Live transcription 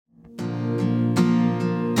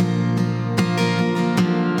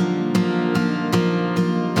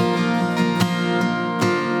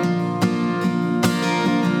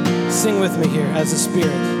Sing with me here, as the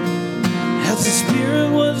Spirit. As the Spirit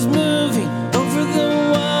was moving over the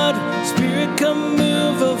water, Spirit, come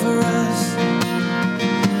move over us.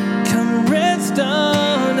 Come rest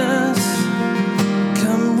on us.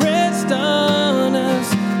 Come rest on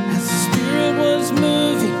us. As the Spirit was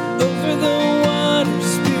moving over the water,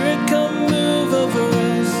 Spirit, come move over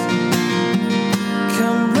us.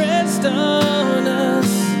 Come rest on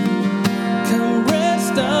us. Come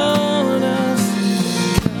rest on us.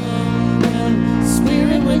 Come down.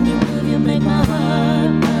 Spirit, when you move, you make my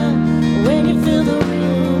heart pound. When you fill the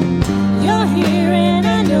room, you're here and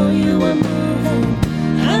I know you are moving.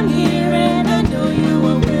 I'm here and I know you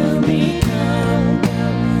are with me. Come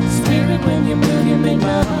down. Spirit, when you move, you make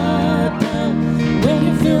my heart pound. When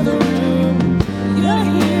you fill the room, you're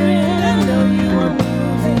here and I know you are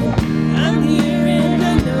moving. I'm here and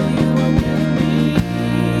I know you are with me.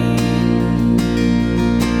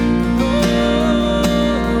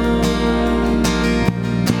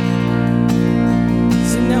 Oh.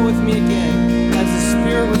 Sing that with me again. As the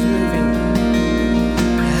Spirit was moving.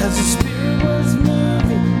 As the Spirit was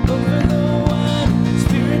moving over the water,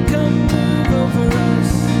 Spirit, come move over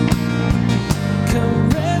us. Come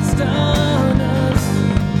rest on us.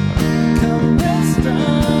 Come rest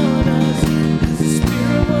on us. As the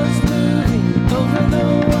Spirit was moving over the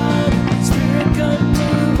water, Spirit, come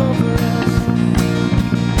move over us.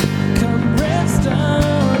 Come rest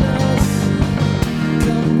on us.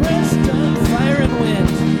 Come rest on fire and wind.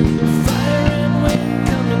 Fire and wind,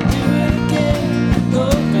 come and do it again.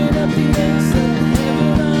 Open up the earth and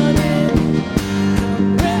heaven on it.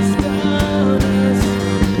 Come rest on us.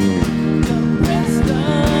 Come rest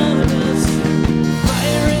on us.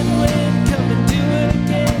 Fire and wind, come and do it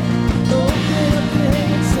again. Open up the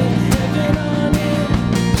earth and heaven on it.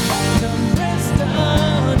 Come rest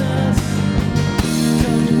on us.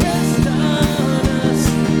 Come rest on us.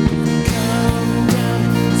 Come down.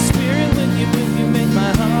 Spirit, when you move, you make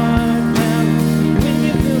my heart pound. When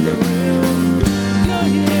you fill the room, you're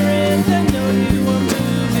here and I know you are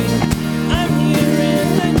moving. I'm here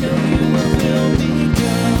and I know you will fill me.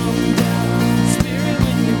 Come down. Spirit,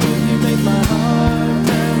 when you move, you make my heart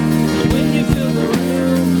pound. When you fill the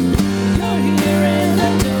room, you're here and I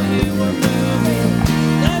know you are moving.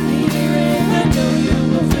 I'm here and I know you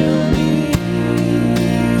will fill me.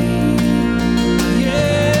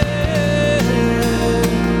 Yeah.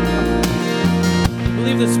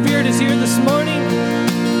 Believe the Spirit is here this morning.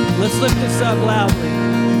 Let's lift this up loudly.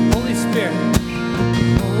 Holy Spirit.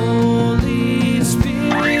 Holy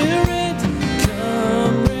Spirit,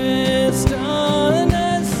 come rest on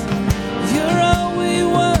us. You're all we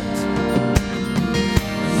want.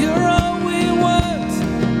 You're all we want.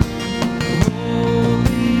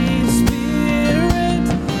 Holy Spirit,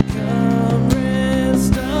 come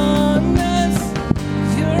rest on us.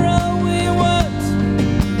 You're all we want.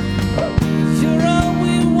 You're all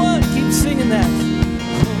we want. Keep singing that.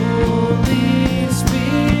 Holy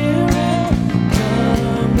Spirit,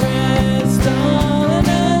 come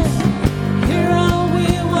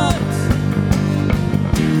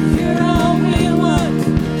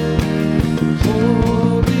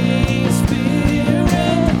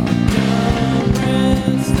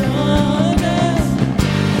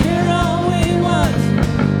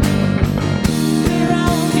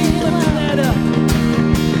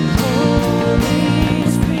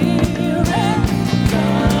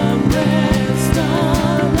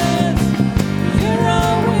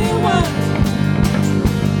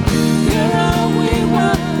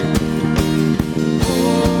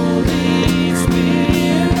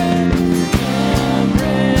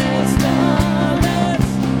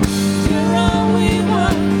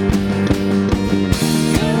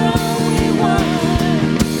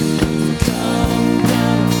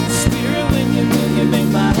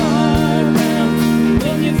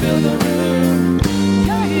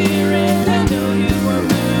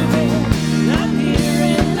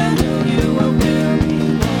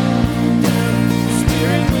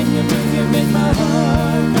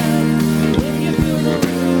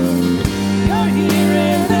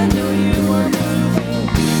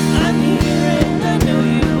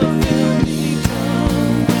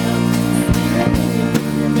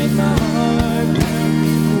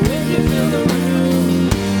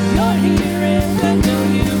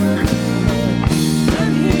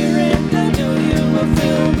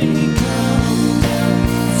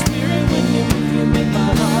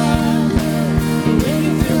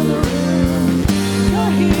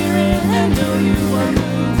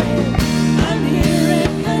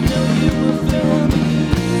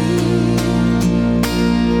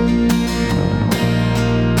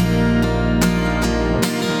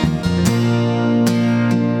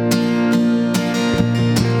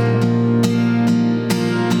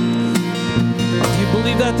Do you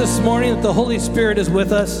believe that this morning, that the Holy Spirit is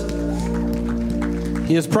with us?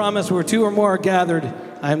 He has promised where two or more are gathered,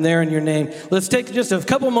 I am there in your name. Let's take just a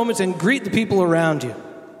couple moments and greet the people around you.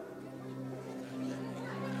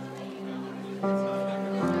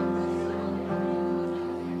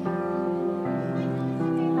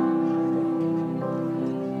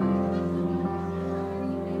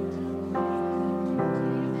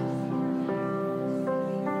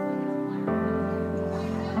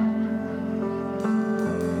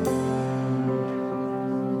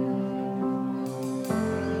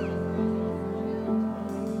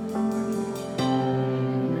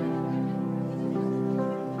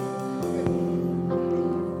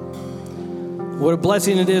 What a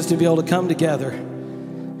blessing it is to be able to come together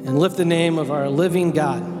and lift the name of our living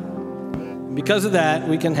God. And because of that,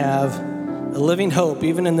 we can have a living hope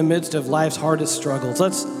even in the midst of life's hardest struggles.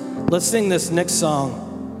 Let's sing this next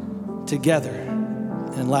song together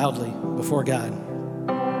and loudly before God.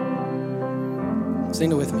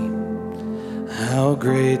 Sing it with me. How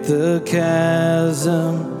great the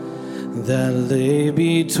chasm that lay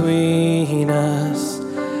between us,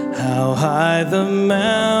 how high the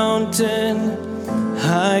mountain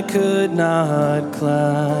I could not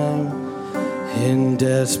climb. In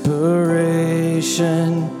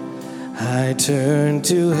desperation, I turned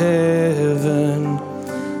to heaven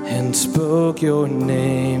and spoke your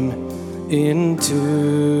name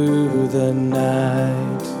into the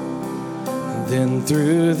night. Then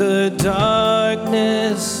through the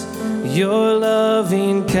darkness, your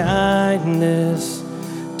loving kindness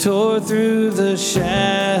tore through the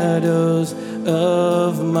shadows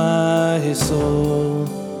of my soul.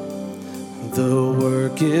 The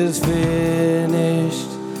work is finished,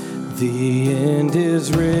 the end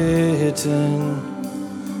is written.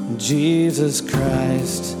 Jesus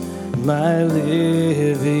Christ, my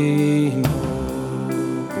living hope.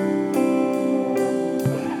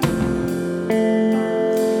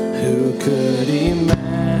 Who could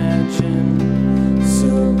imagine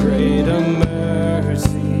so great a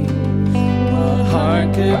mercy? What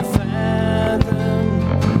heart could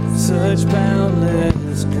such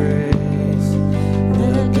boundless grace?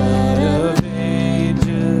 The God of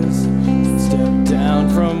ages stepped down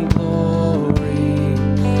from glory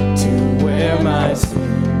to wear my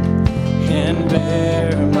sin and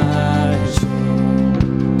bear my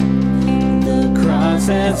shame. The cross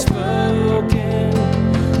has spoken,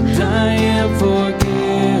 I am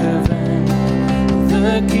forgiven.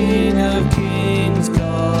 The King of Kings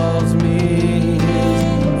calls me his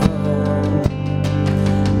own.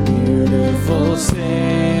 Beautiful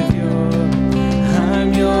Savior,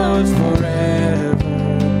 I'm yours forever.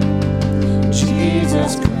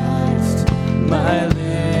 Jesus Christ, my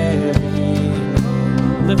living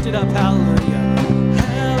hope. Lift it up, hallelujah.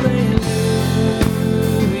 Hallelujah.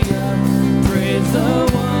 Praise the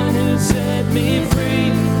one who set me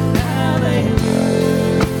free. Hallelujah.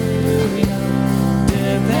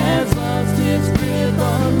 Death has lost its grip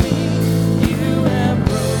on me. You have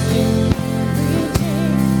broken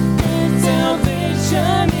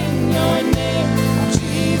salvation in your name,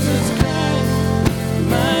 Jesus Christ,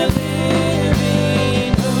 my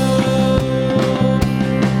living hope.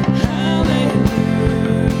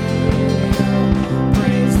 Hallelujah.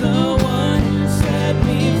 Praise the one who set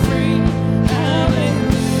me free. Hallelujah.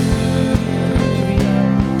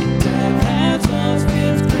 Death has lost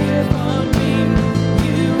its grip on me.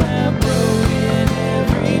 You have broken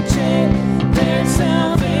every chain. There's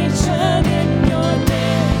salvation in your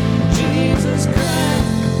name, Jesus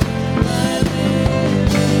Christ, my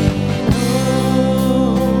living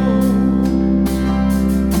hope.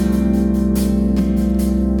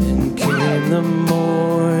 Then came the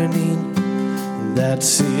morning that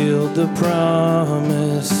sealed the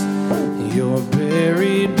promise. Your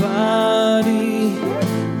buried body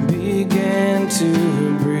began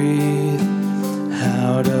to breathe.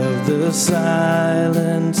 Out of the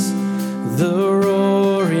silence, the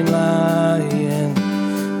roaring lion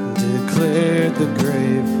declared the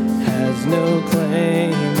grave has no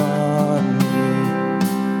claim on me.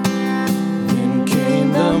 Then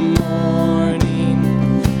came the morning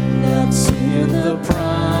that sealed the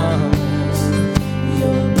promise.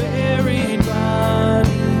 Your buried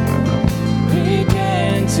body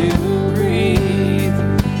began to breathe.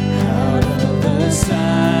 Out of the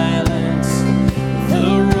silence, the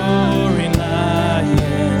roaring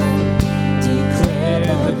lion declared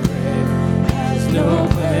the grave has no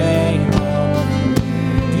claim.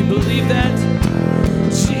 Believe that?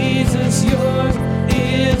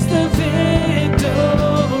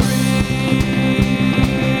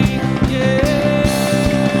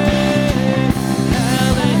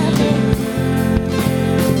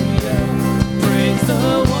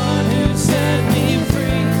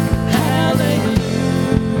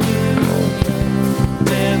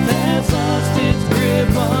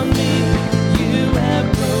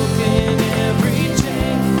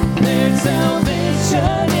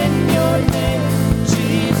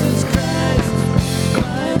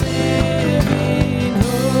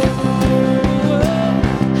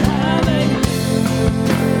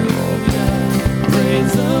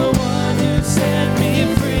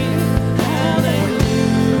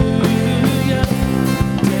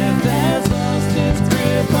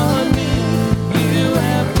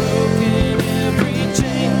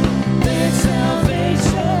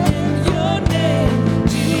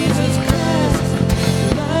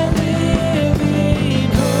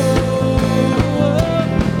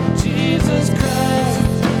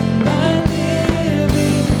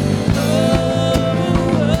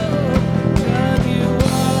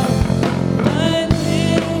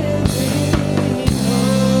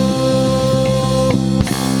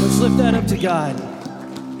 God.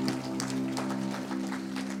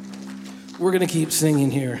 We're going to keep singing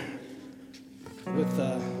here with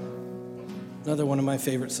another one of my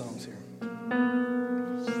favorite songs here.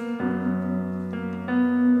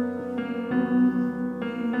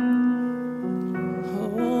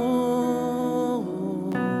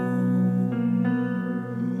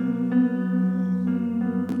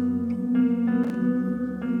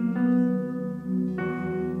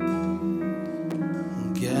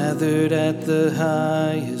 Gathered at the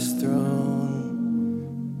highest throne,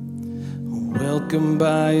 welcomed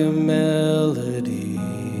by a melody,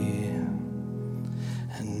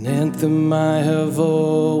 an anthem I have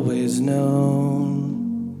always known,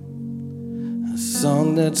 a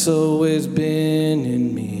song that's always been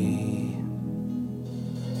in me.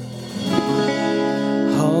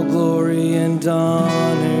 All glory and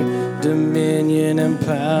honor, dominion and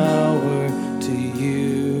power to you.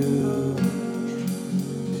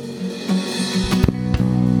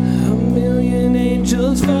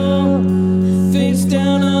 Angels fall, face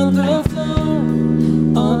down on the floor,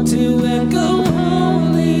 all to echo,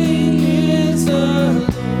 holy is the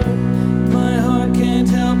Lord. My heart can't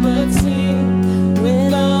help but sing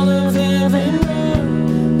when all of heaven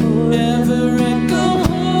roars, forever echo,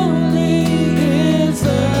 holy is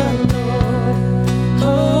the Lord.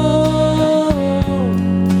 Oh,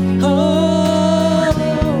 oh,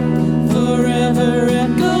 forever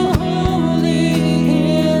echo, holy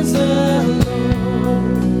is the Lord.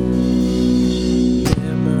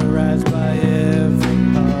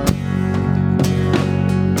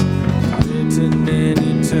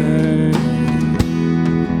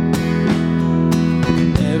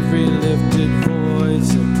 Every lifted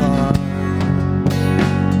voice apart,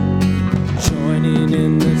 joining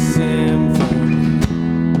in the symphony.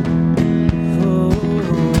 Oh,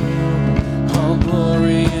 all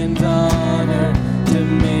glory and honor,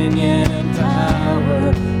 dominion and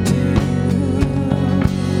power to you.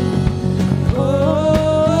 Oh,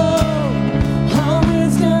 all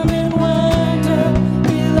wisdom and wonder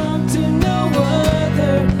belong to no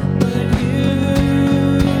other but you.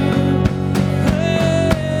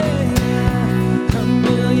 A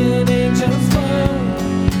million angels fall,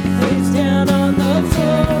 face down on the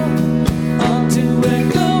floor, all to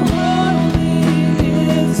echo, holy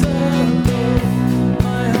is the Lord.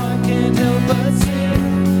 My heart can't help but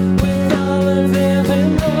sing with all of heaven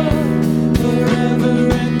roar, forever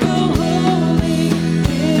echo, holy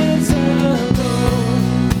is the Lord.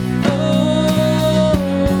 Oh,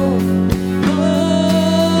 oh,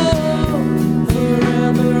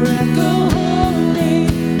 forever echo, holy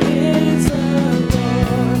is the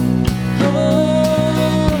Lord. Oh,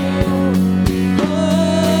 oh,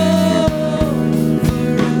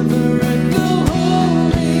 forever echo,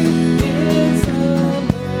 holy is the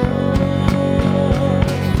Lord.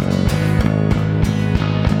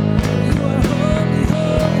 You are holy,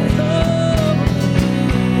 holy, holy.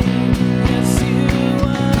 Yes, you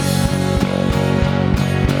are.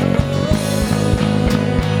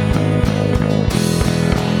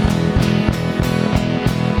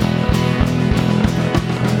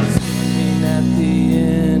 Standing at the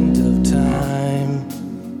end of time,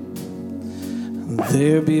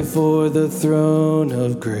 there before the throne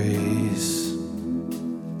of grace,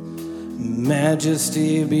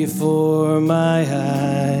 majesty before my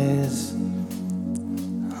eyes,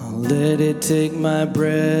 I'll let it take my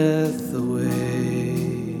breath away.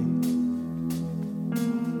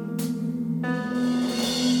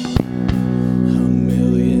 A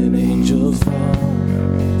million angels fall,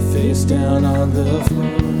 face down on the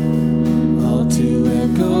floor, all to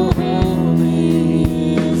echo, holy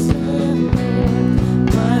is the Lord.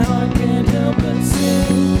 My heart can't help but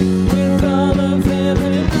sing with all of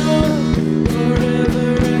heaven roar, forever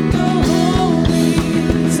echo, holy.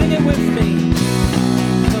 Sing it with me.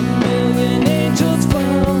 A million angels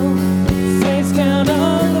fall, face down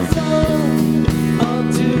on the floor, all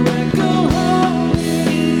to echo, holy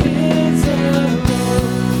is the Lord.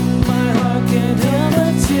 My heart can't help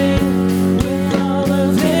but sing with all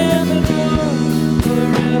of heaven roar,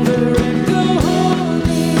 forever echo,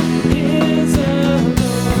 holy is the Lord.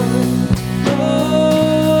 Oh,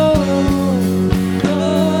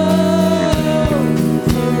 oh,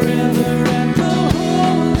 forever echo,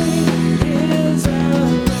 holy is the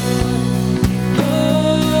Lord. Oh,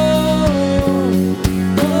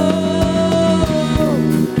 oh,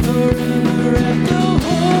 forever echo,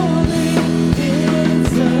 holy is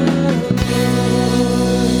the Lord.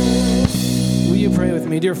 Will you pray with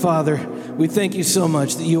me? Dear Father, we thank you so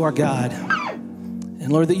much that you are God.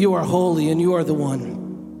 And Lord, that you are holy and you are the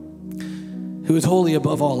one who is holy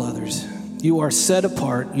above all others. You are set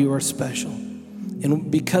apart. You are special.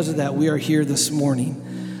 And because of that, we are here this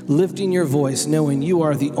morning, lifting your voice, knowing you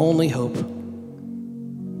are the only hope.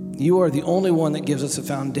 You are the only one that gives us a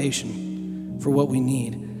foundation for what we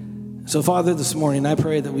need. So, Father, this morning, I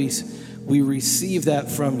pray that we receive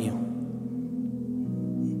that from you,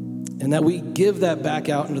 and that we give that back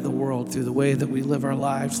out into the world through the way that we live our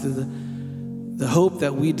lives, through the hope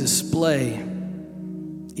that we display,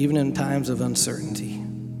 even in times of uncertainty.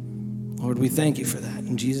 Lord, we thank you for that.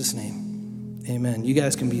 In Jesus' name, amen. You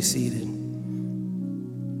guys can be seated.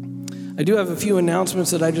 I do have a few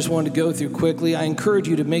announcements that I just wanted to go through quickly. I encourage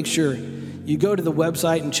you to make sure you go to the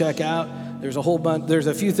website and check out. There's a whole bunch. There's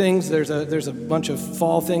a few things. There's a bunch of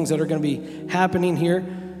fall things that are going to be happening here,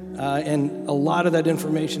 and a lot of that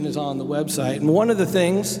information is on the website. And one of the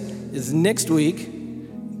things is next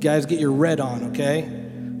week. Guys, get your red on, okay?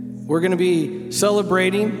 We're going to be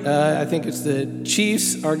celebrating. I think it's the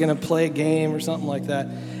Chiefs are going to play a game or something like that,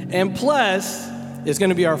 and plus it's going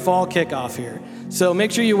to be our fall kickoff here. So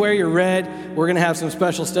make sure you wear your red. We're going to have some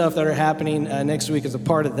special stuff that are happening next week as a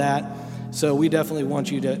part of that. So we definitely want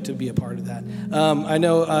you to be a part of that. I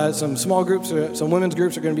know some small groups, some women's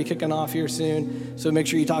groups are going to be kicking off here soon. So make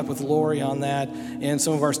sure you talk with Lori on that. And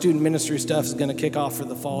some of our student ministry stuff is going to kick off for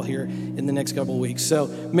the fall here in the next couple of weeks. So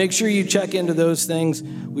make sure you check into those things.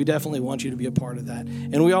 We definitely want you to be a part of that.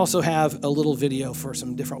 And we also have a little video for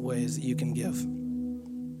some different ways that you can give.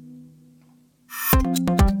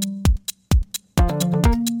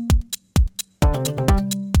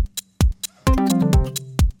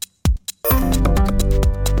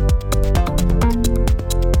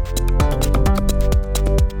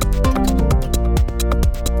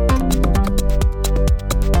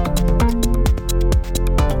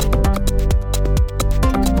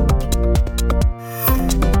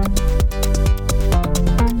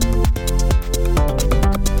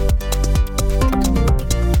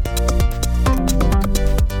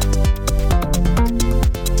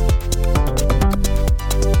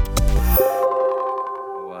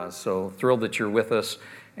 So thrilled that you're with us,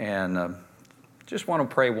 and just want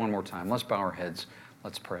to pray one more time. Let's bow our heads.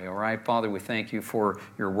 Let's pray. All right, Father, we thank you for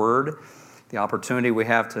your word, the opportunity we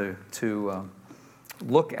have to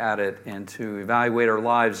look at it and to evaluate our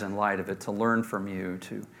lives in light of it, to learn from you,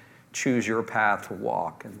 to choose your path to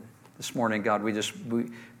walk. And this morning, God, we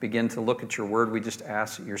begin to look at your word. We just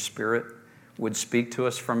ask that your Spirit would speak to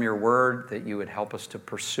us from your word, that you would help us to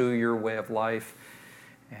pursue your way of life.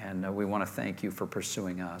 And we want to thank you for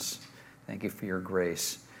pursuing us. Thank you for your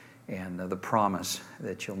grace and the promise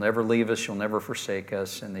that you'll never leave us, you'll never forsake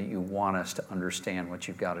us, and that you want us to understand what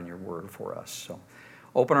you've got in your word for us. So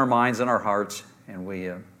open our minds and our hearts, and we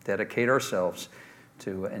dedicate ourselves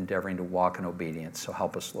to endeavoring to walk in obedience. So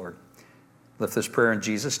help us, Lord. Lift this prayer in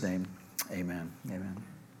Jesus' name. Amen. Amen.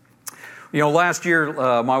 You know, last year,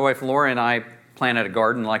 my wife Laura and I planted a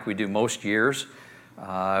garden like we do most years.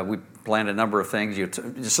 We planted a number of things,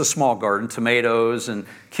 just a small garden, tomatoes and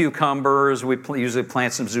cucumbers. We usually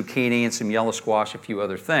plant some zucchini and some yellow squash, a few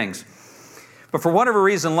other things. But for whatever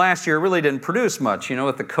reason, last year it really didn't produce much. You know,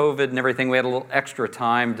 with the COVID and everything, we had a little extra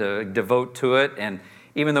time to devote to it. And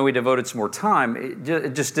even though we devoted some more time,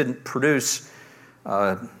 it just didn't produce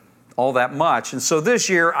all that much. And so this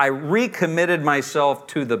year, I recommitted myself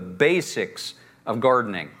to the basics of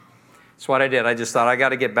gardening. That's what I did. I just thought I got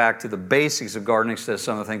to get back to the basics of gardening instead of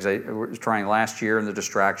some of the things I was trying last year and the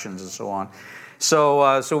distractions and so on.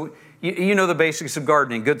 So you know the basics of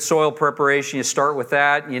gardening. Good soil preparation, you start with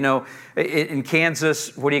that. You know, in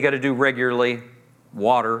Kansas, what do you got to do regularly?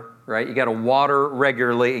 Water, right? You got to water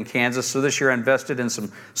regularly in Kansas. So this year I invested in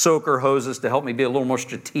some soaker hoses to help me be a little more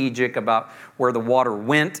strategic about where the water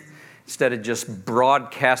went, instead of just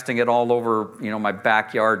broadcasting it all over, my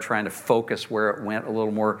backyard, trying to focus where it went a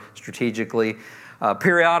little more strategically.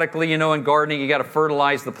 Periodically, in gardening, you got to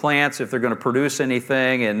fertilize the plants if they're going to produce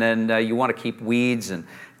anything, and then you want to keep weeds and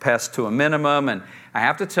pests to a minimum. And I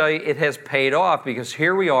have to tell you, it has paid off, because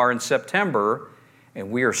here we are in September,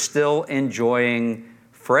 and we are still enjoying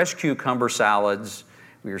fresh cucumber salads.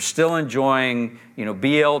 We are still enjoying,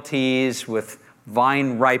 BLTs with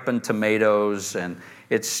vine-ripened tomatoes, and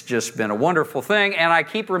it's just been a wonderful thing. And I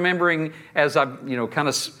keep remembering, as I'm, kind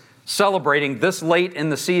of celebrating this late in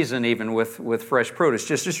the season, even with fresh produce,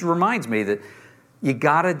 just reminds me that you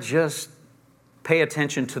got to just pay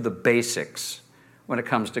attention to the basics when it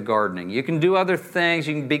comes to gardening. You can do other things.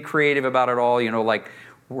 You can be creative about it all, like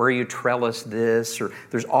where you trellis this, or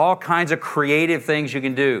there's all kinds of creative things you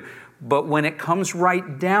can do. But when it comes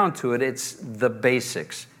right down to it, it's the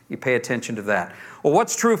basics. You pay attention to that. Well,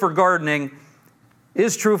 what's true for gardening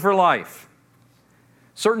is true for life.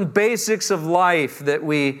 certain basics of life that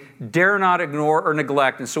we dare not ignore or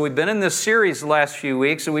neglect. And so we've been in this series the last few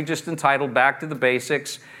weeks, and we've just entitled Back to the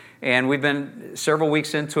Basics. And we've been several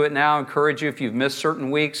weeks into it now. I encourage you, if you've missed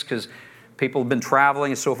certain weeks, because people have been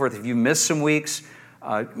traveling and so forth, if you've missed some weeks,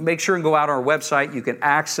 make sure and go out on our website. You can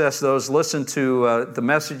access those, listen to the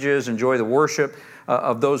messages, enjoy the worship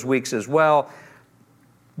of those weeks as well.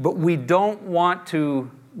 But we don't want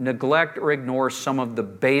to neglect or ignore some of the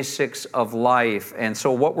basics of life. And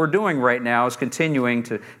so what we're doing right now is continuing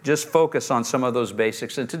to just focus on some of those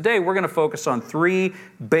basics. And today we're going to focus on 3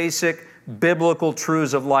 basic biblical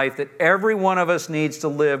truths of life that every one of us needs to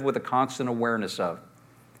live with a constant awareness of.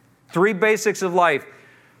 3 basics of life,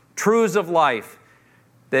 truths of life,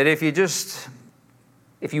 that if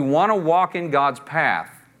you want to walk in God's path,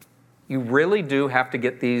 you really do have to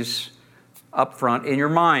get these up front in your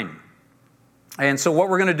mind. And so what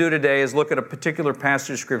we're going to do today is look at a particular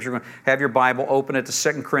passage of Scripture. We're going to have your Bible, open it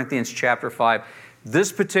to 2 Corinthians chapter 5.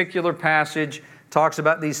 This particular passage talks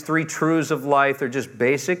about these 3 truths of life. They're just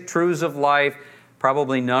basic truths of life.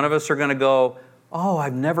 Probably none of us are going to go, oh,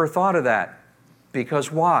 I've never thought of that.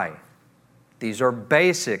 Because why? These are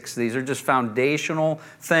basics. These are just foundational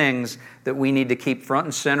things that we need to keep front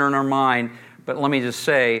and center in our mind. But let me just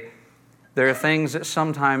say, there are things that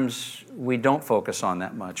sometimes we don't focus on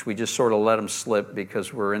that much. We just sort of let them slip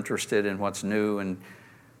because we're interested in what's new and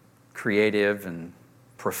creative and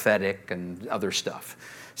prophetic and other stuff.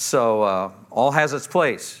 So all has its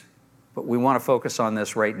place, but we want to focus on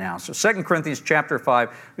this right now. So 2 Corinthians chapter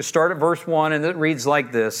 5, we start at verse 1, and it reads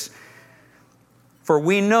like this. For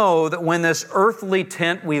we know that when this earthly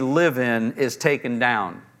tent we live in is taken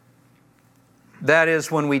down, that is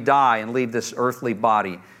when we die and leave this earthly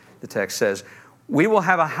body, the text says, we will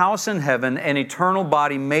have a house in heaven, an eternal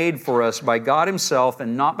body made for us by God Himself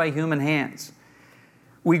and not by human hands.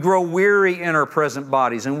 We grow weary in our present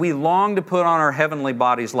bodies, and we long to put on our heavenly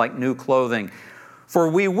bodies like new clothing. For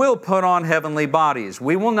we will put on heavenly bodies.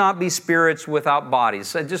 We will not be spirits without bodies.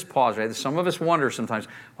 So just pause right there. Some of us wonder sometimes,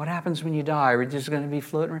 what happens when you die? Are you just going to be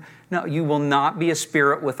floating around? No, you will not be a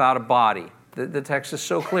spirit without a body. The text is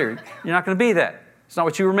so clear. You're not going to be that. It's not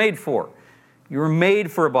what you were made for. You were made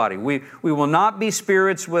for a body. We will not be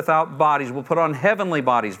spirits without bodies. We'll put on heavenly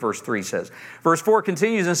bodies, verse 3 says. Verse 4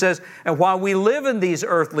 continues and says, and while we live in these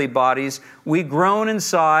earthly bodies, we groan and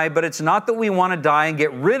sigh, but it's not that we want to die and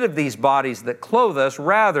get rid of these bodies that clothe us.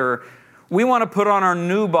 Rather, we want to put on our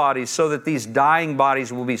new bodies so that these dying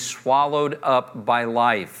bodies will be swallowed up by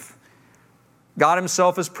life. God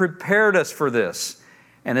Himself has prepared us for this,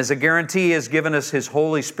 and as a guarantee has given us His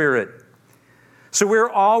Holy Spirit. So we're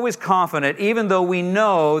always confident, even though we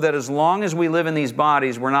know that as long as we live in these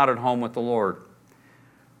bodies, we're not at home with the Lord.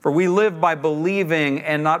 For we live by believing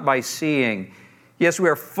and not by seeing. Yes, we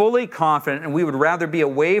are fully confident, and we would rather be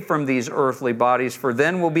away from these earthly bodies, for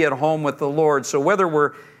then we'll be at home with the Lord. So whether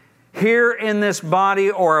we're here in this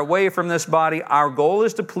body or away from this body, our goal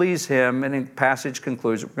is to please Him. And the passage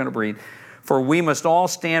concludes, we're going to read, for we must all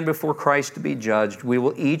stand before Christ to be judged. We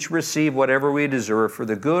will each receive whatever we deserve for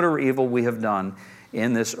the good or evil we have done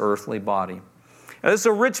in this earthly body. Now, this is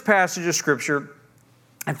a rich passage of Scripture.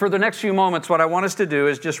 And for the next few moments, what I want us to do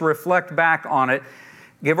is just reflect back on it,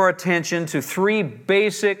 give our attention to 3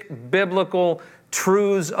 basic biblical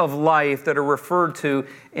truths of life that are referred to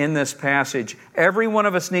in this passage. Every one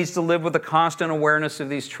of us needs to live with a constant awareness of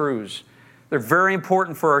these truths. They're very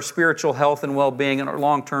important for our spiritual health and well-being and our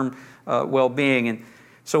long-term well-being. And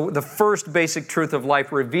so the first basic truth of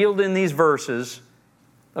life revealed in these verses,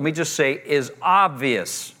 let me just say, is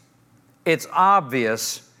obvious. It's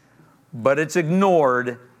obvious, but it's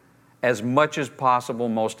ignored as much as possible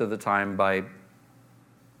most of the time by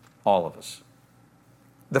all of us.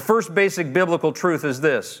 The first basic biblical truth is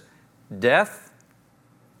this: death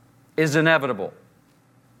is inevitable.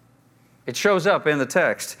 It shows up in the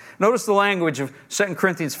text. Notice the language of 2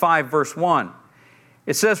 Corinthians 5, verse 1.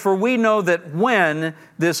 It says, for we know that when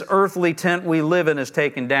this earthly tent we live in is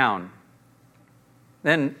taken down,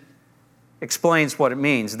 then explains what it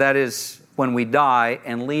means. That is, when we die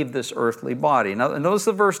and leave this earthly body. Now, notice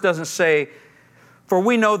the verse doesn't say, for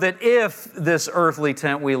we know that if this earthly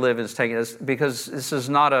tent we live in is taken, because this is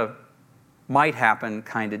not a might happen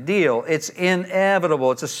kind of deal. It's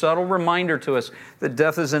inevitable. It's a subtle reminder to us that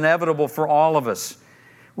death is inevitable for all of us.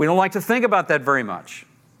 We don't like to think about that very much.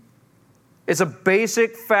 It's a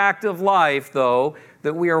basic fact of life, though,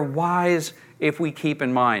 that we are wise if we keep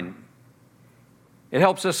in mind. It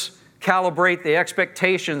helps us calibrate the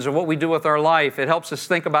expectations of what we do with our life. It helps us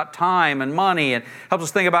think about time and money. It helps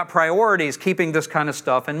us think about priorities, keeping this kind of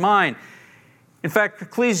stuff in mind. In fact,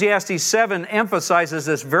 Ecclesiastes 7 emphasizes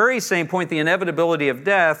this very same point, the inevitability of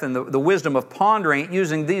death and the wisdom of pondering it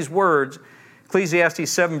using these words. Ecclesiastes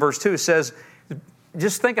 7 verse 2 says,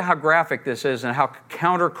 just think of how graphic this is and how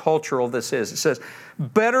countercultural this is. It says,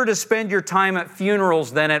 better to spend your time at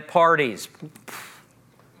funerals than at parties.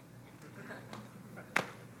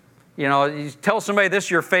 You know, you tell somebody this is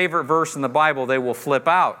your favorite verse in the Bible, they will flip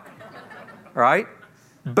out. Right?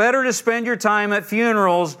 Better to spend your time at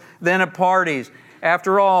funerals than at parties.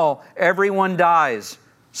 After all, everyone dies.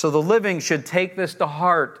 So the living should take this to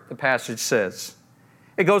heart, the passage says.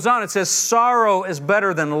 It goes on, it says, sorrow is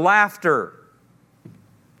better than laughter.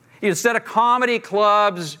 Instead of comedy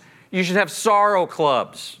clubs, you should have sorrow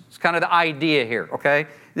clubs. It's kind of the idea here, okay?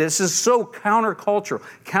 This is so countercultural,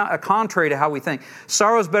 contrary to how we think.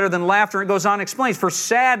 Sorrow is better than laughter. It goes on and explains, for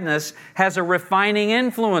sadness has a refining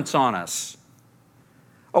influence on us.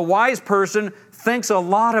 A wise person thinks a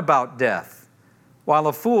lot about death, while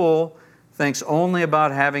a fool thinks only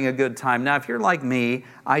about having a good time. Now, if you're like me,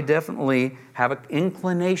 I definitely have an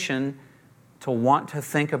inclination to want to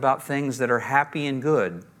think about things that are happy and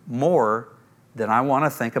good more than I want to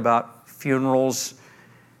think about funerals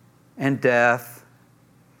and death.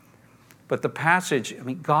 But the passage,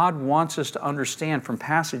 God wants us to understand from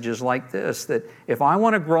passages like this that if I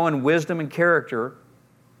want to grow in wisdom and character,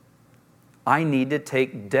 I need to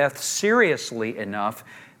take death seriously enough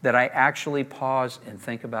that I actually pause and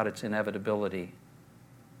think about its inevitability.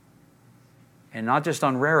 And not just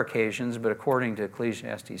on rare occasions, but according to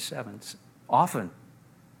Ecclesiastes 7, often.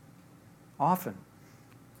 Often.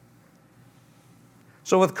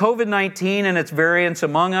 So with COVID-19 and its variants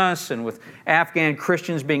among us, and with Afghan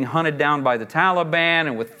Christians being hunted down by the Taliban,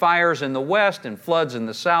 and with fires in the West and floods in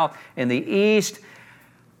the South and the East,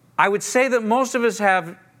 I would say that most of us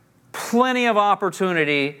have plenty of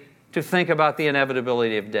opportunity to think about the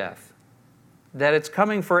inevitability of death. That it's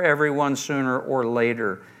coming for everyone sooner or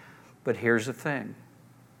later. But here's the thing.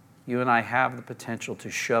 You and I have the potential to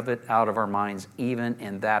shove it out of our minds even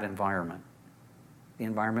in that environment. The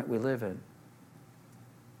environment we live in.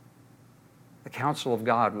 The counsel of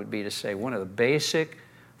God would be to say one of the basic,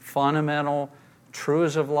 fundamental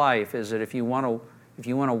truths of life is that if you want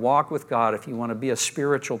to walk with God, if you want to be a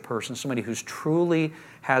spiritual person, somebody who's truly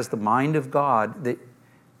has the mind of God,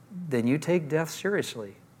 then you take death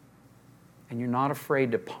seriously. And you're not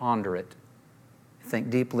afraid to ponder it.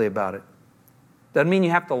 Think deeply about it. Doesn't mean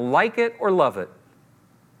you have to like it or love it.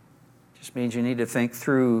 It just means you need to think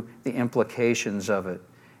through the implications of it.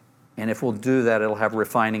 And if we'll do that, it'll have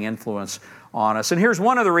refining influence on us. And here's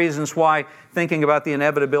one of the reasons why thinking about the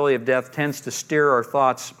inevitability of death tends to steer our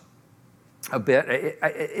thoughts a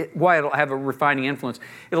bit, why it'll have a refining influence.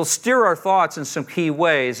 It'll steer our thoughts in some key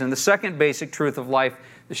ways. And the second basic truth of life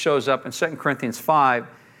that shows up in 2 Corinthians 5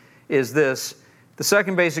 is this. The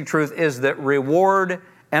second basic truth is that reward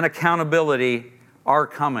and accountability are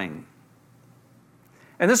coming.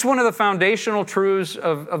 And this is one of the foundational truths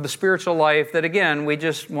of the spiritual life that, again, we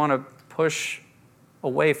just want to push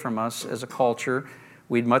away from us as a culture.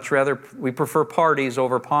 We prefer parties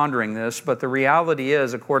over pondering this, but the reality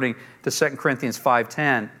is, according to 2 Corinthians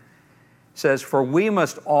 5:10, says, "For we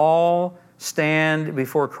must all stand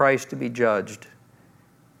before Christ to be judged.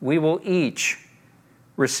 We will each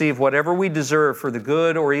receive whatever we deserve for the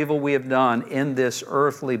good or evil we have done in this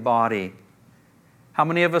earthly body." How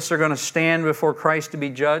many of us are going to stand before Christ to be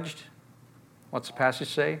judged? What's the passage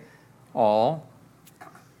say? All.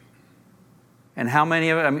 And how many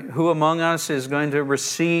who among us is going to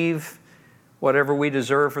receive whatever we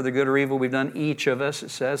deserve for the good or evil we've done? Each of us, it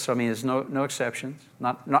says. So there's no exceptions.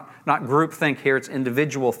 Not group think here, it's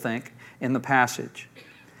individual think in the passage.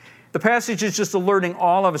 The passage is just alerting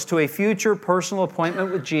all of us to a future personal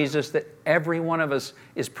appointment with Jesus that every one of us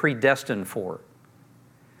is predestined for.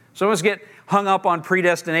 Some of us get hung up on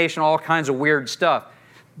predestination, all kinds of weird stuff.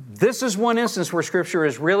 This is one instance where Scripture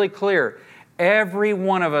is really clear. Every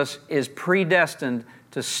one of us is predestined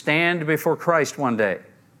to stand before Christ one day.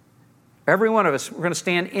 Every one of us, we're going to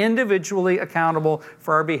stand individually accountable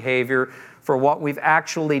for our behavior, for what we've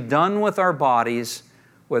actually done with our bodies,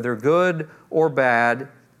 whether good or bad.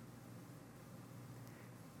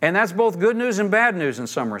 And that's both good news and bad news in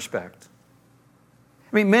some respect.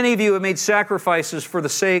 Many of you have made sacrifices for the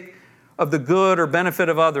sake of the good or benefit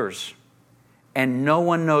of others, and no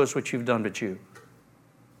one knows what you've done but you.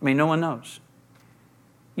 No one knows.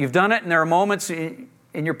 You've done it, and there are moments in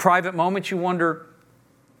your private moments you wonder,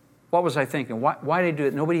 what was I thinking? Why did I do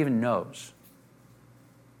it? Nobody even knows.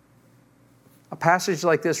 A passage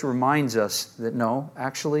like this reminds us that no,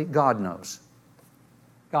 actually, God knows.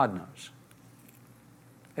 God knows.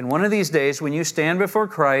 And one of these days, when you stand before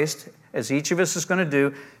Christ as each of us is going to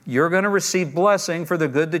do, you're going to receive blessing for the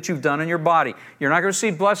good that you've done in your body. You're not going to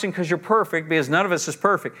receive blessing because you're perfect, because none of us is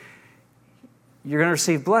perfect. You're going to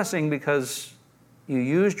receive blessing because you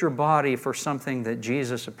used your body for something that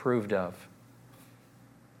Jesus approved of.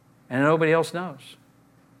 And nobody else knows.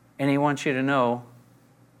 And He wants you to know,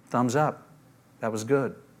 thumbs up, that was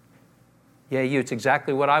good. Yeah, you, it's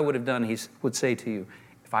exactly what I would have done, He would say to you,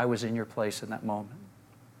 if I was in your place in that moment.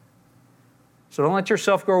 So don't let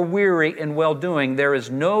yourself grow weary in well-doing. There is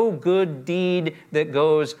no good deed that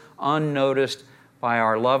goes unnoticed by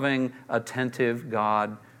our loving, attentive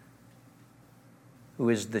God, who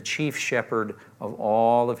is the chief shepherd of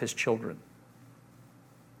all of His children.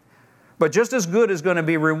 But just as good is going to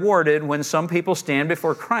be rewarded when some people stand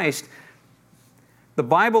before Christ, the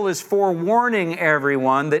Bible is forewarning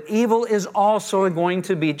everyone that evil is also going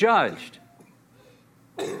to be judged.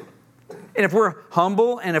 And if we're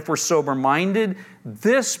humble and if we're sober-minded,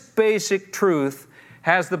 this basic truth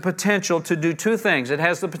has the potential to do two things. It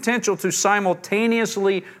has the potential to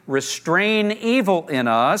simultaneously restrain evil in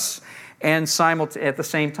us and at the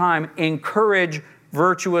same time encourage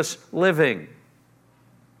virtuous living.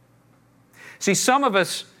 See, some of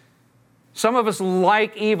us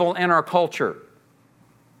like evil in our culture.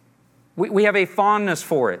 We have a fondness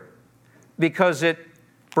for it because it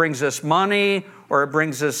brings us money, or it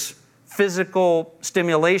brings us physical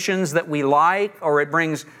stimulations that we like, or it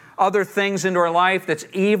brings other things into our life that's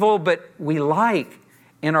evil, but we like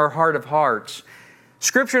in our heart of hearts.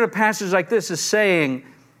 Scripture in a passage like this is saying,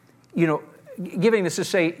 giving this to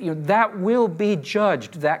say, that will be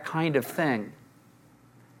judged, that kind of thing.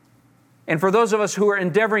 And for those of us who are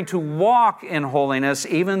endeavoring to walk in holiness,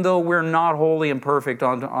 even though we're not holy and perfect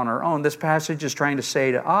on our own, this passage is trying to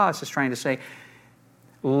say to us,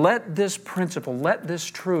 let this principle, let this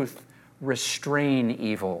truth restrain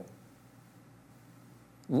evil.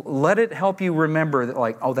 Let it help you remember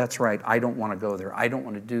that, oh, that's right, I don't want to go there. I don't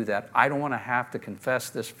want to do that. I don't want to have to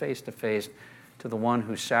confess this face to face to the one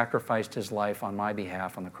who sacrificed His life on my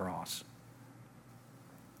behalf on the cross.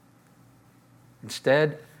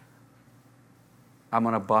 Instead, I'm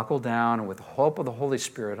going to buckle down, and with the hope of the Holy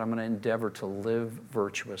Spirit, I'm going to endeavor to live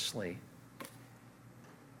virtuously.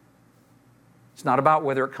 It's not about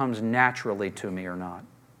whether it comes naturally to me or not.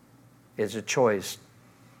 It's a choice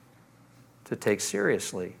to take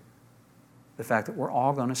seriously the fact that we're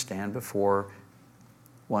all going to stand before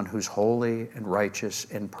one who's holy and righteous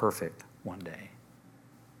and perfect one day.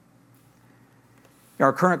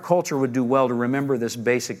 Our current culture would do well to remember this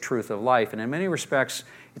basic truth of life, and in many respects,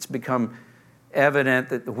 it's become evident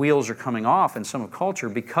that the wheels are coming off in some of culture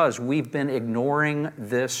because we've been ignoring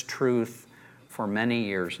this truth for many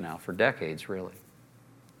years now, for decades really.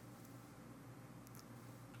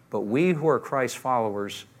 But we who are Christ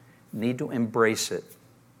followers need to embrace it.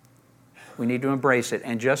 We need to embrace it.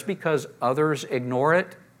 And just because others ignore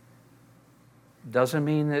it doesn't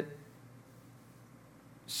mean that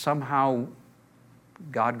somehow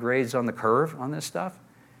God grades on the curve on this stuff.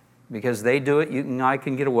 Because they do it, you and I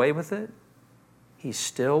can get away with it. He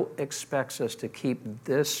still expects us to keep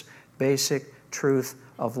this basic truth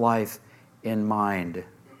of life in mind.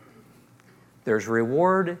 There's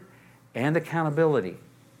reward and accountability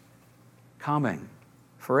coming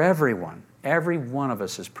for everyone. Every one of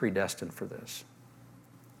us is predestined for this.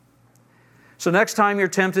 So next time you're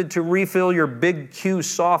tempted to refill your Big Q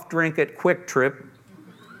soft drink at Quick Trip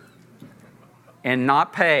and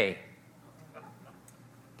not pay,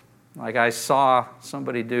 like I saw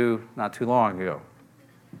somebody do not too long ago.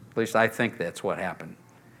 At least I think that's what happened,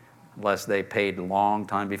 unless they paid a long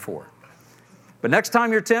time before. But next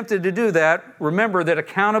time you're tempted to do that, remember that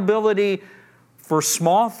accountability for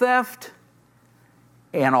small theft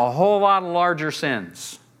and a whole lot of larger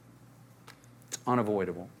sins, it's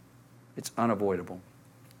unavoidable. It's unavoidable.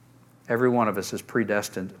 Every one of us is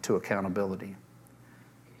predestined to accountability.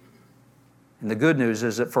 And the good news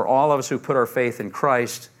is that for all of us who put our faith in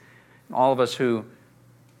Christ, all of us who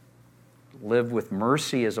live with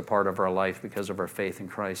mercy as a part of our life because of our faith in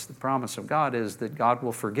Christ, the promise of God is that God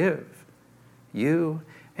will forgive you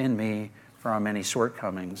and me for our many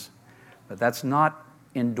shortcomings. But that's not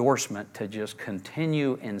endorsement to just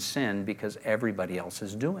continue in sin because everybody else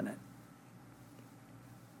is doing it.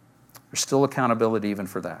 There's still accountability even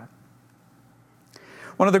for that.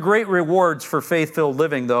 One of the great rewards for faith-filled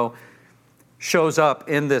living, though, shows up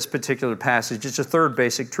in this particular passage. It's a third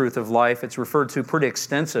basic truth of life. It's referred to pretty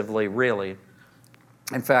extensively, really.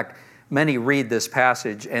 In fact, many read this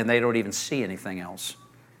passage and they don't even see anything else.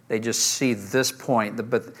 They just see this point,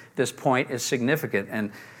 but this point is significant.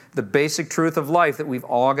 And the basic truth of life that we've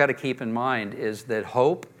all got to keep in mind is that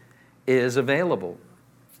hope is available.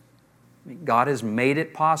 God has made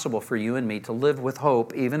it possible for you and me to live with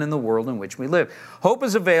hope even in the world in which we live. Hope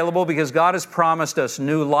is available because God has promised us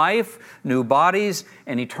new life, new bodies,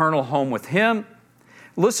 an eternal home with Him.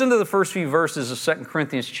 Listen to the first few verses of 2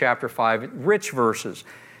 Corinthians chapter 5, rich verses.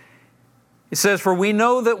 It says, "For we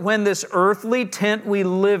know that when this earthly tent we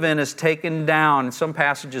live in is taken down," and some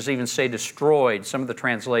passages even say destroyed, some of the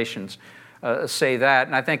translations say that,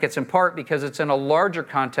 and I think it's in part because it's in a larger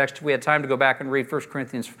context. If we had time to go back and read 1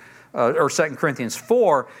 Corinthians or 2 Corinthians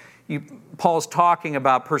 4, Paul's talking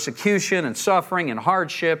about persecution and suffering and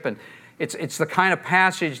hardship, and it's the kind of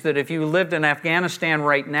passage that if you lived in Afghanistan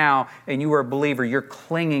right now and you were a believer, you're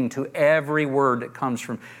clinging to every word that comes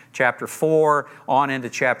from chapter 4 on into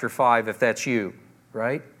chapter 5, if that's you,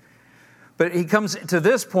 right? But he comes to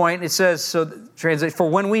this point, it says, so translate, "For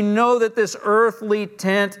when we know that this earthly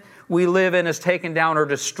tent we live in is taken down or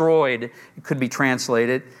destroyed," it could be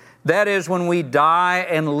translated, that is, when we die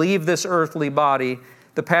and leave this earthly body,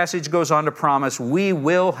 the passage goes on to promise we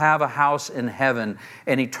will have a house in heaven,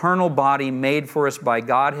 an eternal body made for us by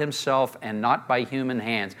God Himself and not by human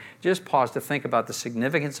hands. Just pause to think about the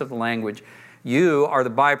significance of the language. You are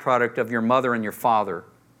the byproduct of your mother and your father.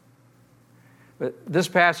 But this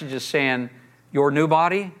passage is saying your new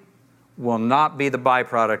body will not be the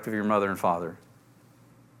byproduct of your mother and father.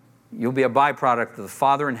 You'll be a byproduct of the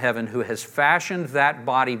Father in heaven who has fashioned that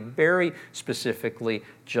body very specifically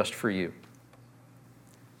just for you.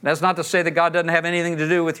 That's not to say that God doesn't have anything to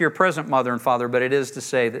do with your present mother and father, but it is to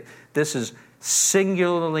say that this is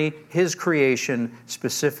singularly His creation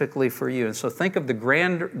specifically for you. And so think of the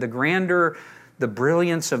grandeur, the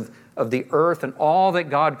brilliance of the earth and all that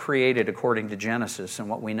God created according to Genesis and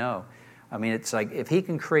what we know. I mean, it's like if He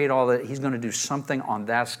can create all that, He's going to do something on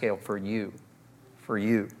that scale for you. For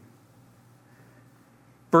you.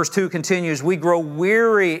 Verse 2 continues, "We grow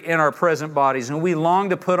weary in our present bodies, and we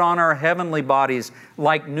long to put on our heavenly bodies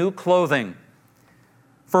like new clothing.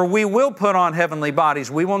 For we will put on heavenly bodies.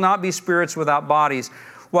 We will not be spirits without bodies.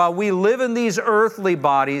 While we live in these earthly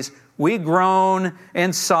bodies, we groan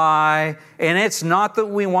and sigh, and it's not that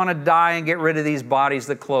we want to die and get rid of these bodies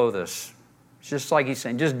that clothe us." It's just like he's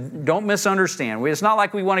saying, just don't misunderstand. It's not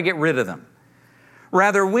like we want to get rid of them.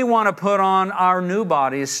 Rather, we want to put on our new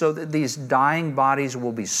bodies so that these dying bodies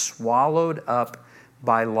will be swallowed up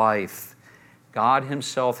by life. God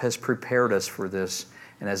Himself has prepared us for this,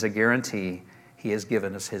 and as a guarantee, He has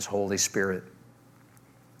given us His Holy Spirit.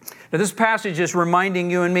 Now, this passage is reminding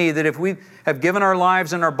you and me that if we have given our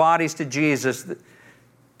lives and our bodies to Jesus,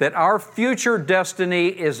 that our future destiny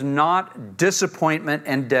is not disappointment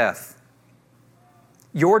and death.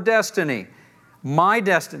 Your destiny, my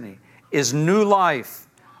destiny, is new life,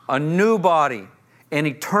 a new body, an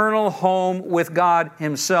eternal home with God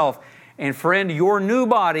Himself. And friend, your new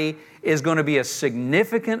body is going to be a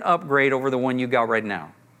significant upgrade over the one you got right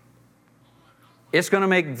now. It's going to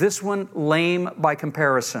make this one lame by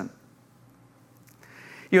comparison.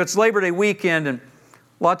 You know, it's Labor Day weekend, and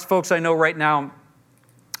lots of folks I know right now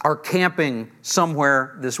are camping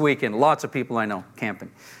somewhere this weekend. Lots of people I know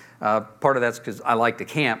camping. Part of that's because I like to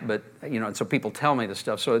camp, but and so people tell me this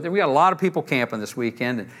stuff. So we got a lot of people camping this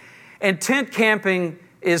weekend, and tent camping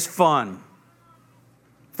is fun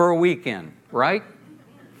for a weekend, right?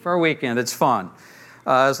 For a weekend, it's fun.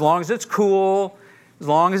 As long as it's cool, as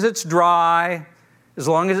long as it's dry, as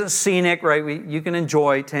long as it's scenic, right? You can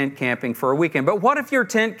enjoy tent camping for a weekend. But what if your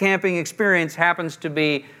tent camping experience happens to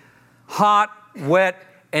be hot, wet,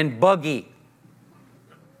 and buggy?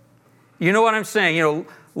 You know what I'm saying?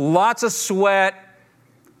 Lots of sweat,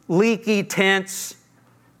 leaky tents,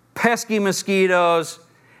 pesky mosquitoes.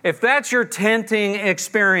 If that's your tenting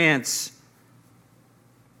experience,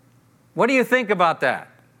 what do you think about that?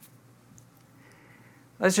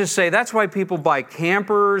 Let's just say that's why people buy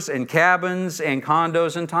campers and cabins and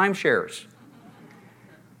condos and timeshares.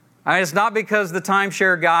 It's not because the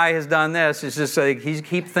timeshare guy has done this. It's just like he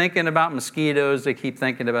keep thinking about mosquitoes. They keep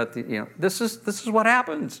thinking about this is what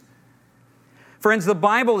happens. Friends, the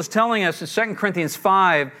Bible is telling us in 2 Corinthians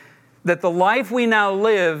 5 that the life we now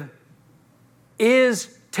live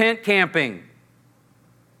is tent camping.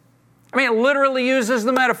 I mean, it literally uses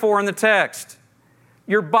the metaphor in the text.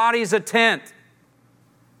 Your body's a tent.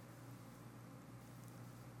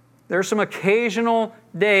 There are some occasional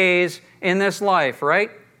days in this life, right,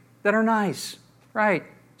 that are nice, right?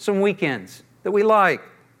 Some weekends that we like.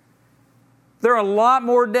 There are a lot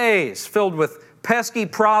more days filled with pesky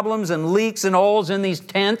problems and leaks and holes in these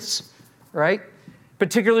tents, right?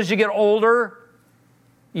 Particularly as you get older,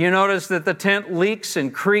 you notice that the tent leaks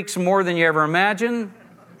and creaks more than you ever imagined.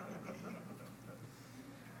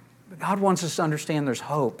 But God wants us to understand there's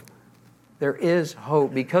hope. There is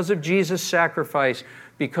hope. Because of Jesus' sacrifice,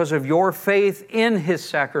 because of your faith in His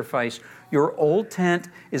sacrifice, your old tent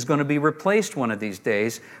is going to be replaced one of these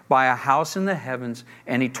days by a house in the heavens,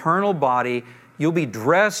 an eternal body. You'll be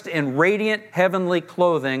dressed in radiant heavenly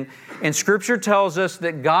clothing. And Scripture tells us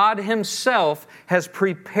that God Himself has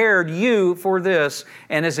prepared you for this.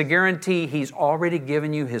 And as a guarantee, He's already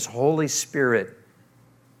given you His Holy Spirit.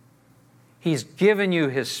 He's given you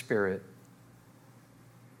His Spirit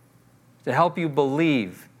to help you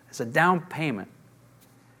believe as a down payment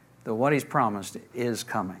that what He's promised is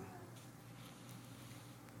coming.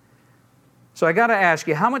 So I got to ask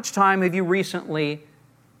you, how much time have you recently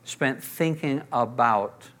spent thinking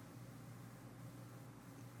about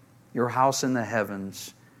your house in the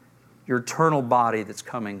heavens, your eternal body that's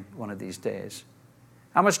coming one of these days?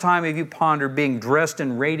 How much time have you pondered being dressed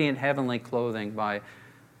in radiant heavenly clothing by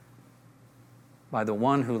the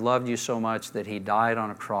one who loved you so much that He died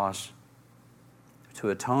on a cross to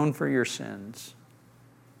atone for your sins?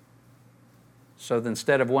 So that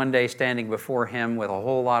instead of one day standing before Him with a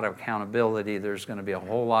whole lot of accountability, there's going to be a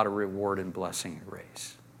whole lot of reward and blessing and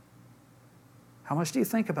grace. How much do you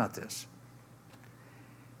think about this?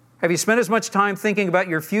 Have you spent as much time thinking about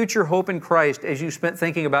your future hope in Christ as you spent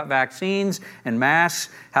thinking about vaccines and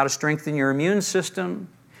masks, how to strengthen your immune system?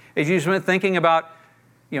 As you spent thinking about,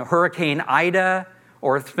 Hurricane Ida,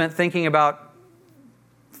 or spent thinking about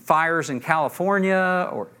fires in California,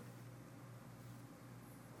 or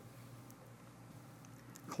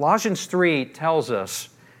Colossians 3 tells us,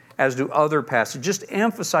 as do other passages, just to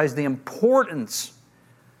emphasize the importance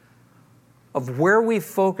of where we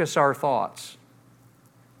focus our thoughts.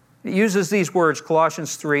 It uses these words,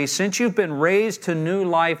 Colossians 3, since you've been raised to new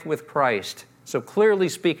life with Christ. So clearly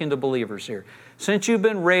speaking to believers here. Since you've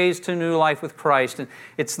been raised to new life with Christ. And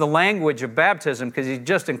it's the language of baptism, because he's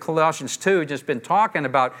just in Colossians 2 just been talking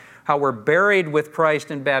about how we're buried with Christ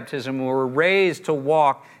in baptism. We're raised to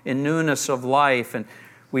walk in newness of life. And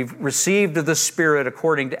we've received the Spirit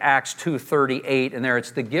according to Acts 2:38. And there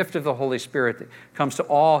it's the gift of the Holy Spirit that comes to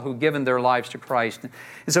all who've given their lives to Christ. And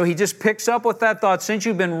so he just picks up with that thought. Since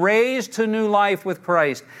you've been raised to new life with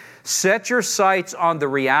Christ, set your sights on the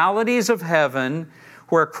realities of heaven,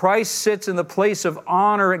 where Christ sits in the place of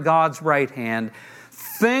honor at God's right hand.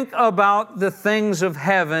 Think about the things of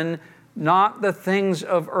heaven, not the things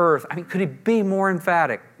of earth. I mean, could he be more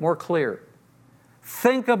emphatic, more clear?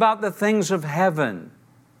 Think about the things of heaven,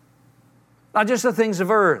 not just the things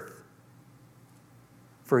of earth.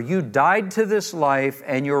 For you died to this life,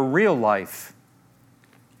 and your real life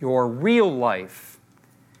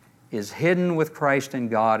is hidden with Christ in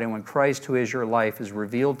God. And when Christ, who is your life, is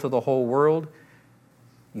revealed to the whole world,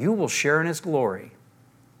 you will share in His glory.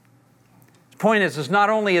 The point is not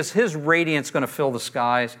only is His radiance going to fill the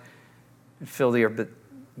skies and fill the earth, but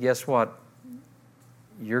guess what?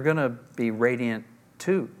 You're going to be radiant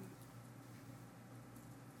too,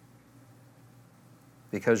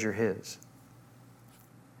 because you're His.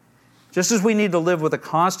 Just as we need to live with a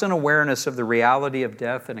constant awareness of the reality of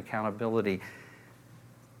death and accountability,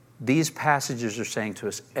 these passages are saying to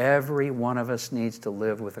us, every one of us needs to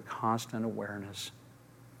live with a constant awareness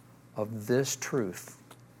of this truth,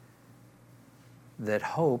 that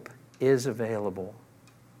hope is available.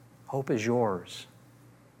 Hope is yours.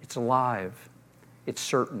 It's alive. It's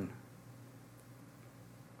certain.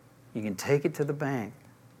 You can take it to the bank.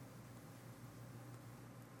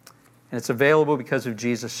 And it's available because of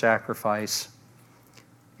Jesus' sacrifice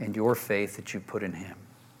and your faith that you put in Him.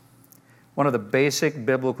 One of the basic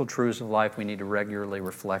biblical truths of life we need to regularly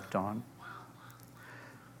reflect on.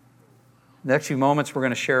 The next few moments we're going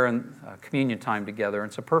to share in communion time together.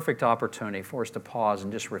 It's a perfect opportunity for us to pause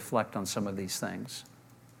and just reflect on some of these things.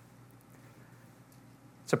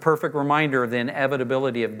 It's a perfect reminder of the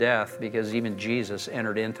inevitability of death, because even Jesus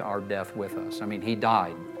entered into our death with us. I mean, He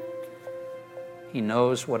died. He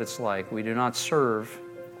knows what it's like. We do not serve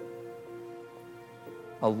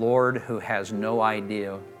a Lord who has no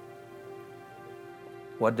idea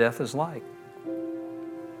what death is like.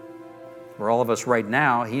 For all of us right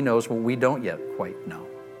now, He knows what we don't yet quite know.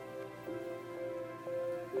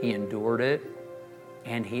 He endured it,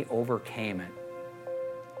 and He overcame it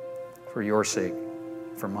for your sake,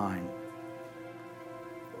 for mine.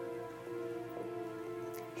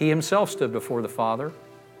 He Himself stood before the Father.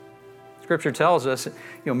 Scripture tells us,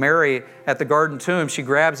 Mary at the garden tomb, she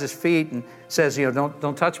grabs His feet and says,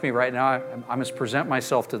 don't touch me right now. I must present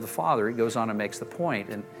myself to the Father. He goes on and makes the point.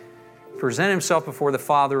 And present Himself before the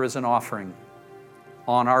Father as an offering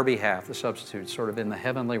on our behalf, the substitute, sort of in the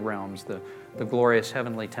heavenly realms, the the glorious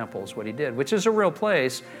heavenly temple is what he did, which is a real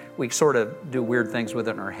place. We sort of do weird things with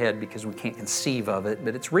it in our head because we can't conceive of it,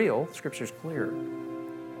 but it's real. Scripture's clear.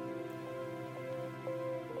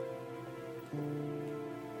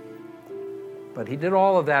 But he did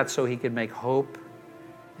all of that so he could make hope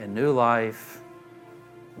and new life,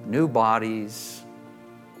 new bodies,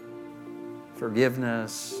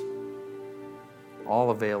 forgiveness,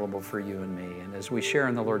 all available for you and me. And as we share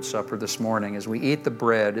in the Lord's Supper this morning, as we eat the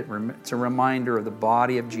bread, it's a reminder of the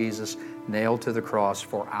body of Jesus nailed to the cross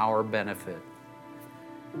for our benefit.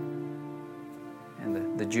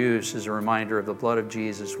 And the juice is a reminder of the blood of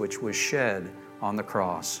Jesus, which was shed on the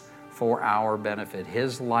cross for our benefit,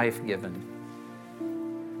 his life given,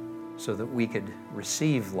 so that we could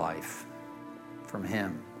receive life from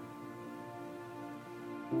him.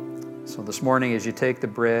 So this morning, as you take the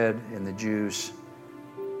bread and the juice,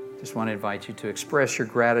 just want to invite you to express your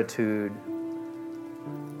gratitude,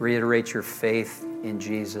 reiterate your faith in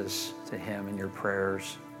Jesus to him in your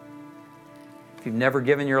prayers. If you've never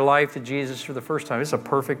given your life to Jesus for the first time, it's a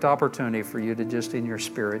perfect opportunity for you to just in your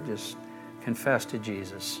spirit, just confess to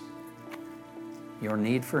Jesus your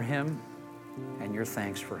need for him and your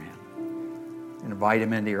thanks for him. Invite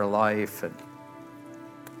him into your life, and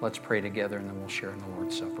let's pray together, and then we'll share in the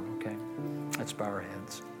Lord's Supper, okay? Let's bow our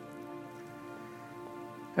heads.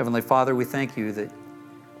 Heavenly Father, we thank you that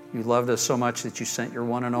you loved us so much that you sent your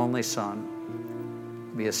one and only Son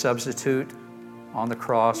to be a substitute on the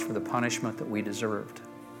cross for the punishment that we deserved.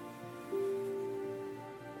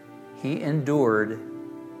 He endured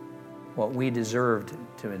what we deserved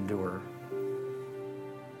to endure.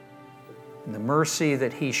 And the mercy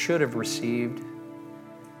that he should have received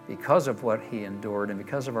because of what he endured and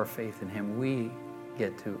because of our faith in him, we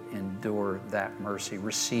get to endure that mercy,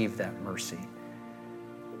 receive that mercy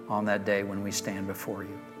on that day when we stand before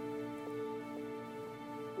you.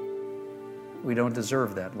 We don't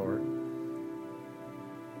deserve that, Lord.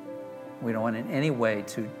 We don't want in any way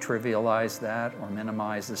to trivialize that or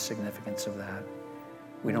minimize the significance of that.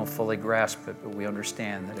 We don't fully grasp it, but we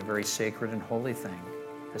understand that a very sacred and holy thing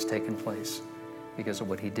has taken place because of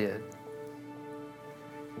what he did.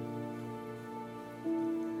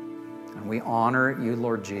 And we honor you,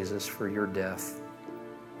 Lord Jesus, for your death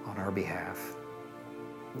on our behalf.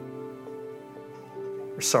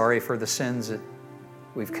 We're sorry for the sins that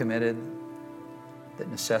we've committed that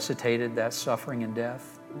necessitated that suffering and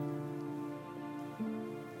death.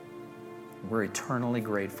 We're eternally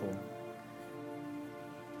grateful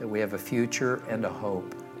that we have a future and a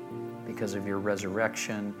hope because of your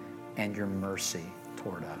resurrection and your mercy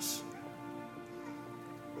toward us.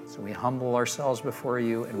 So we humble ourselves before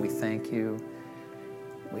you and we thank you.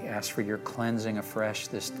 We ask for your cleansing afresh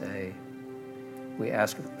this day. We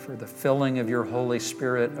ask for the filling of your Holy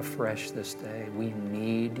Spirit afresh this day. We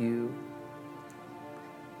need you.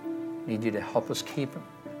 Need you to help us keep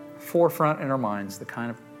forefront in our minds the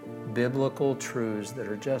kind of biblical truths that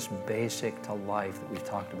are just basic to life that we've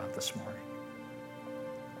talked about this morning.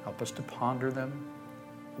 Help us to ponder them.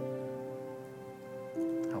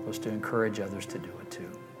 Help us to encourage others to do it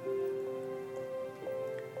too.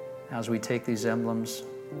 As we take these emblems,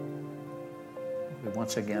 we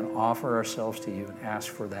once again offer ourselves to you and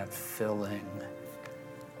ask for that filling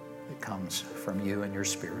that comes from you and your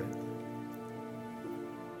Spirit.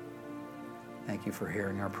 Thank you for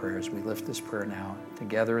hearing our prayers. We lift this prayer now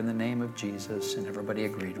together in the name of Jesus, and everybody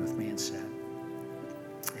agreed with me and said,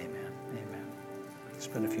 amen, amen.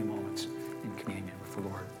 Spend a few moments in communion with the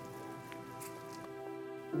Lord.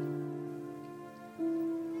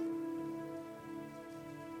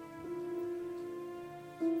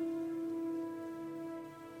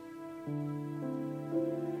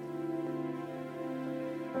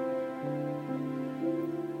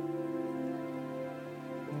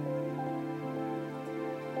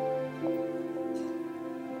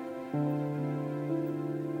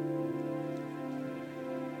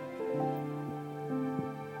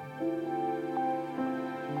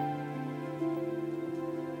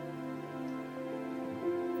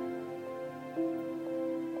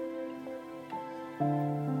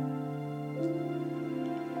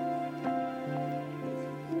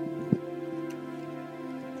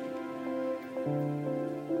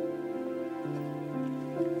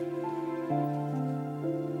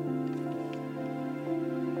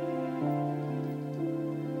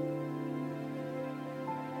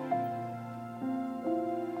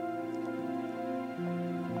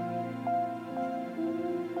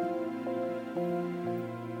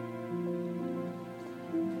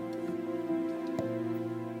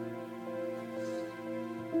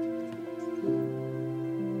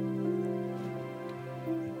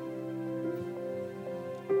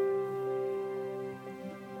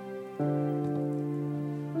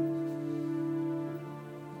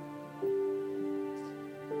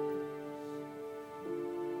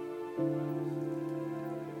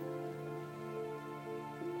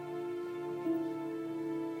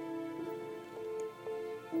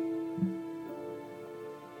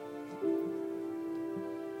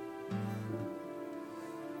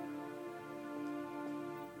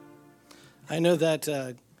 I know that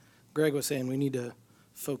Greg was saying we need to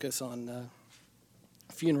focus on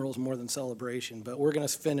funerals more than celebration, but we're going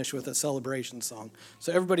to finish with a celebration song.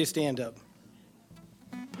 So everybody stand up.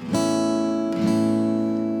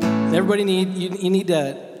 Everybody you need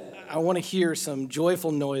to, I want to hear some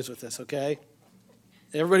joyful noise with this, okay?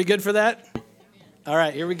 Everybody good for that? All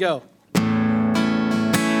right, here we go.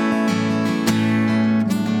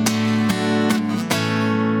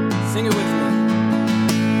 Sing it with me.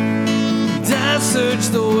 I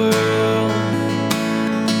searched the world,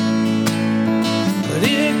 but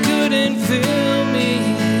it couldn't fill me.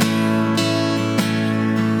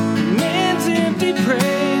 Man's empty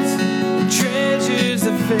praise, treasures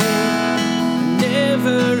of faith,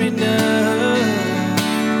 never enough.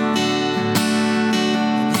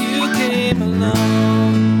 You came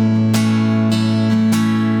along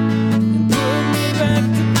and put me back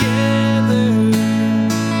together,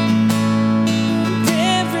 and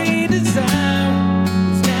every desire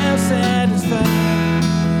is now satisfied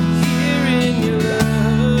here in your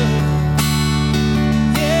love.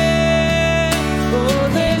 Yeah, oh,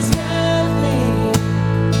 there's nothing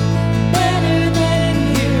better than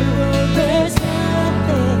you. Oh, there's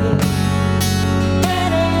nothing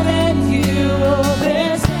better than you. Oh,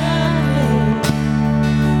 there's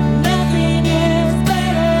nothing is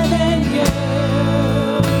better than you.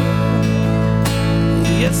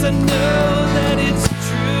 Yes, I know that it's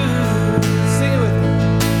true. Sing it with me.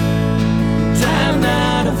 I'm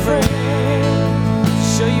not afraid to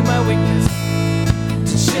show you my weakness,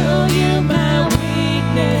 to show you my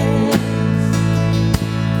weakness,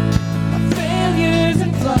 my failures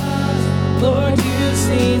and flaws. Lord, you've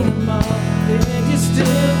seen them all, and you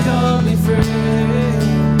still call me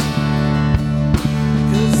friend.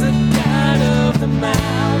 'Cause the God of the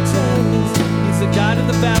mountains, He's the God of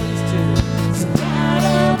the valleys too. He's the God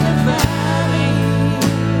of the valleys.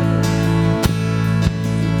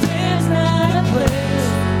 There's not a place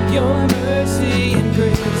your mercy and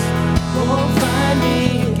grace won't find me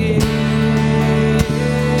again.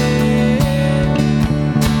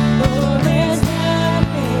 Oh, there's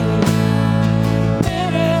nothing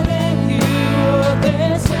better than you. Oh,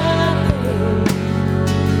 there's nothing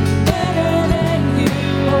better than you.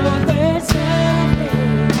 Oh, there's nothing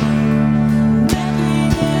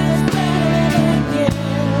is better than you.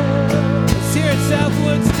 Let's hear it,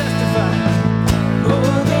 Southwoods, testify.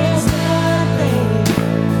 Oh, there's nothing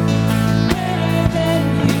better than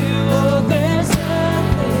you. Oh, there's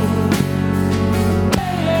nothing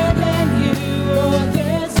better than you. Oh,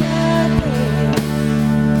 there's nothing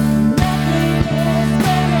is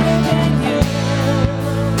better than you.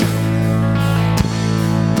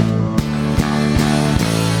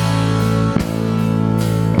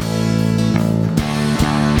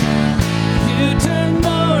 You turn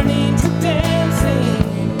mourning to dancing.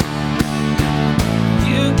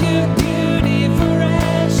 You give beauty for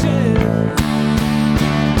ashes.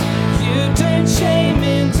 You turn shame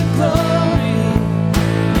into glory.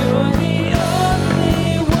 You're the only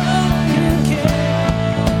one who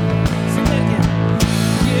can. Sing that again.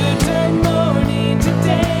 You turn mourning to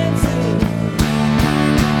dancing.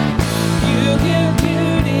 You give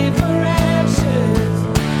beauty for ashes.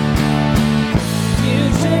 You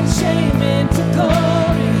turn shame into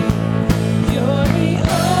glory. You're the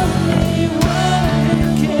only one who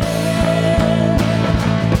can.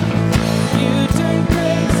 You turn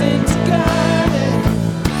graves into gardens.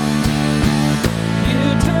 You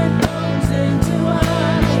turn bones into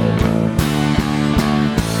honey.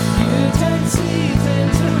 You turn seas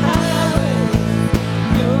into highways.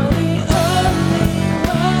 You're the only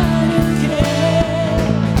one who can.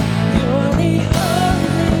 You're the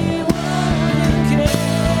only one who can.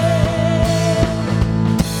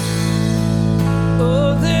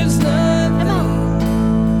 Oh, there's nothing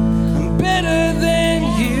better than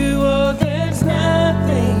you. Oh, there's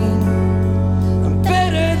nothing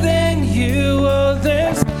better than you. Oh,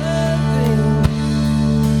 there's nothing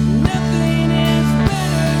is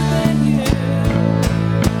better than you.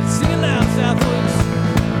 Sing it loud, Southwoods.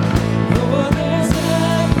 Oh, there's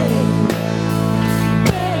nothing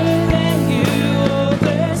better than you. Oh,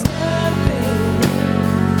 there's nothing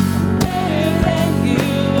better than you.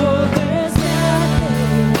 Oh, there's nothing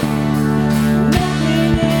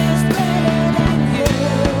is better than you.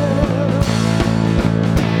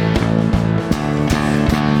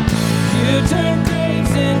 You turn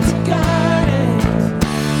graves into gardens.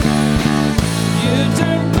 You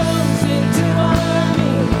turn bones into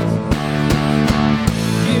armies.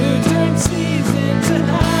 You turn seas into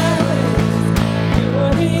highways.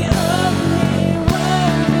 You're the only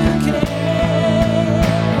one who can.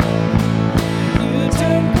 You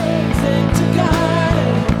turn graves into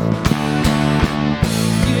gardens.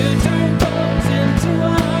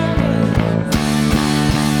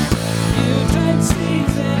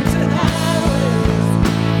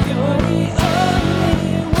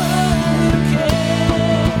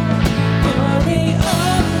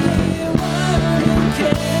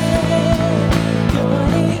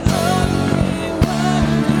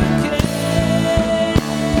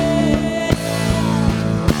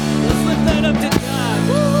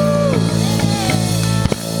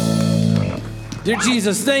 Dear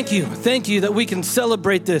Jesus, thank you. Thank you that we can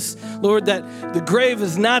celebrate this. Lord, that the grave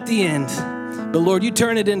is not the end, but Lord, you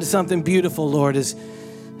turn it into something beautiful, Lord, as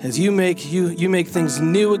you make things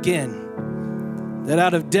new again. That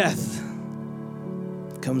out of death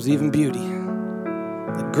comes even beauty.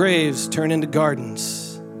 That graves turn into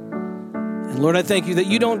gardens. And Lord, I thank you that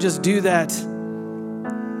you don't just do that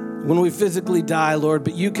when we physically die, Lord,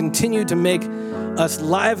 but you continue to make us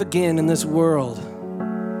live again in this world.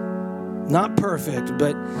 Not perfect,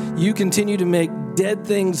 but you continue to make dead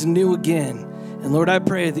things new again. And Lord, I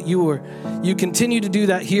pray that you continue to do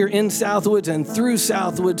that here in Southwoods and through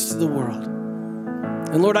Southwoods to the world.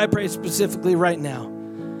 And Lord, I pray specifically right now,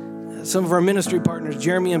 some of our ministry partners,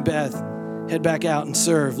 Jeremy and Beth, head back out and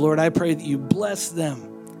serve. Lord, I pray that you bless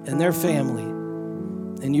them and their family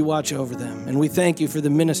and you watch over them. And we thank you for the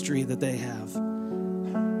ministry that they have.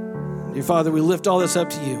 Dear Father, we lift all this up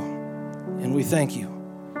to you and we thank you.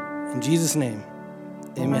 In Jesus' name,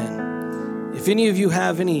 amen. If any of you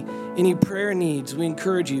have any prayer needs, we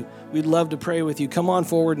encourage you. We'd love to pray with you. Come on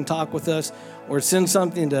forward and talk with us or send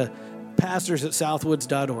something to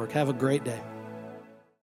pastors@southwoods.org. Have a great day.